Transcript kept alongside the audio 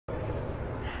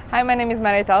Hi, my name is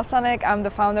Marieta Oslanec. I'm the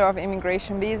founder of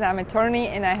ImmigrationBIz. I'm an attorney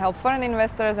and I help foreign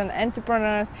investors and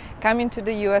entrepreneurs come into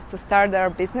the US to start their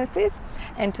businesses.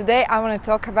 And today I want to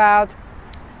talk about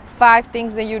 5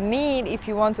 things that you need if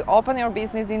you want to open your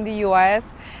business in the US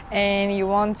and you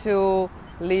want to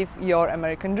live your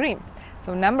American dream.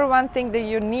 So number 1 thing that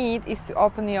you need is to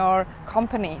open your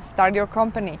company, start your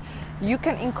company. You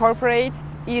can incorporate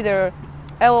either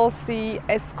LLC,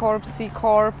 S Corp, C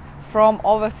Corp, from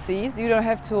overseas. You don't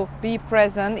have to be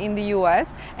present in the US,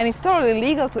 and it's totally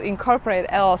legal to incorporate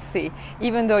LLC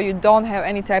even though you don't have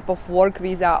any type of work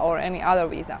visa or any other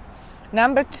visa.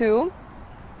 Number 2,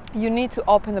 you need to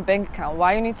open a bank account.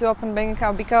 Why you need to open a bank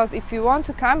account? Because if you want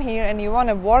to come here and you want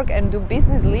to work and do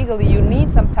business legally, you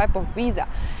need some type of visa.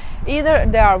 Either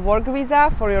there are work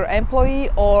visa for your employee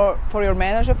or for your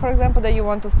manager, for example, that you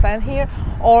want to send here,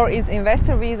 or it's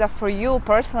investor visa for you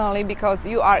personally because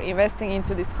you are investing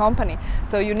into this company.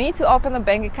 So you need to open a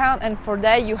bank account, and for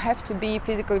that you have to be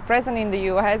physically present in the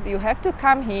US. You have to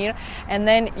come here, and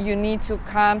then you need to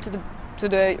come to the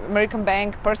American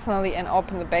bank personally and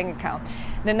open the bank account.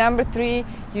 Then number 3,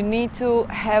 you need to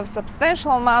have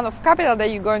substantial amount of capital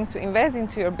that you're going to invest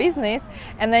into your business,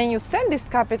 and then you send this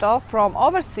capital from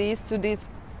overseas to this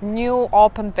new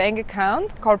open bank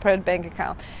account, corporate bank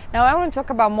account. Now I want to talk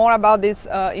about more about this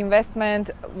investment,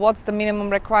 what's the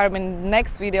minimum requirement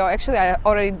next video. Actually I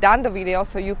already done the video,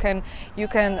 so you can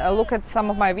look at some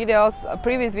of my videos,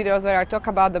 previous videos where I talk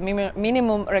about the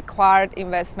minimum required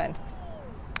investment.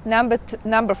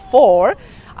 Number 4,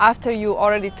 after you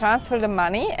already transfer the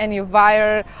money and you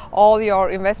wire all your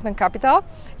investment capital,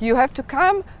 you have to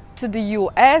come to the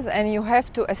US and you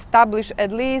have to establish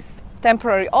at least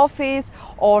temporary office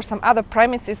or some other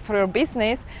premises for your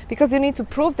business, because you need to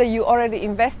prove that you already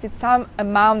invested some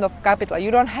amount of capital. You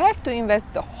don't have to invest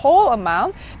the whole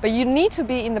amount, but you need to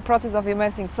be in the process of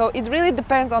investing. So it really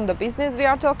depends on the business we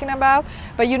are talking about,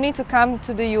 but you need to come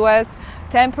to the US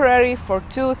temporary for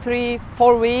 2, 3,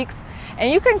 4 weeks, and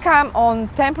you can come on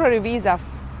temporary visa,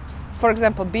 for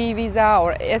example B visa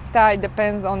or ESTA, it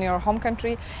depends on your home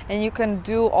country, and you can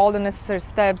do all the necessary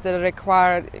steps that are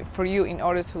required for you in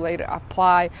order to later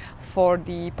apply for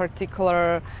the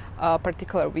particular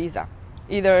visa.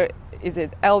 Either is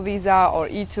it L visa or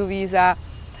E2 visa,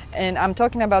 and I'm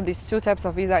talking about these 2 types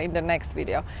of visa in the next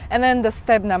video. And then the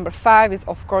step number 5 is,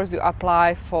 of course, you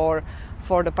apply for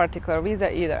the particular visa,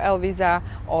 either L visa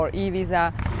or E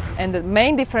visa. And the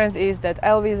main difference is that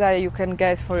L visa you can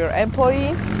get for your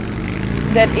employee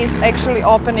that is actually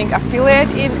opening affiliate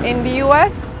in the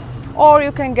US, or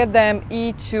you can get them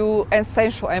E2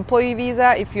 essential employee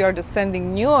visa if you are just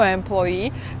sending new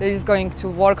employee that is going to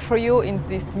work for you in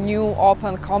this new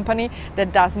open company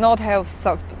that does not have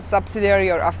subsidiary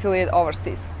or affiliate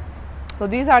overseas. So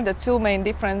these are the 2 main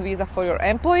different visas for your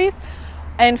employees.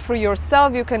 And for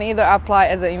yourself, you can either apply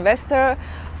as an investor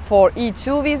for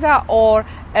E2 visa or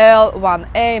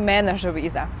L1A manager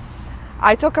visa.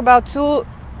 I talk about 2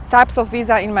 types of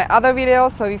visa in my other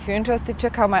videos, so if you're interested,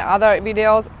 check out my other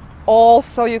videos.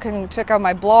 Also, you can check out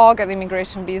my blog at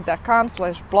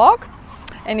immigrationbiz.com/blog.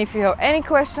 And if you have any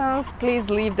questions, please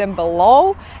leave them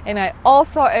below. And I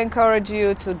also encourage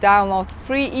you to download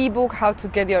free ebook, How to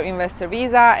Get Your Investor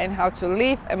Visa and How to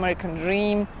Live American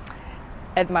Dream,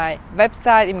 at my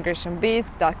website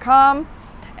immigrationbiz.com.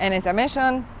 And as I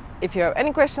mentioned, if you have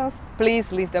any questions,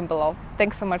 please leave them below.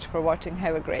 Thanks so much for watching.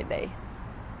 Have a great day.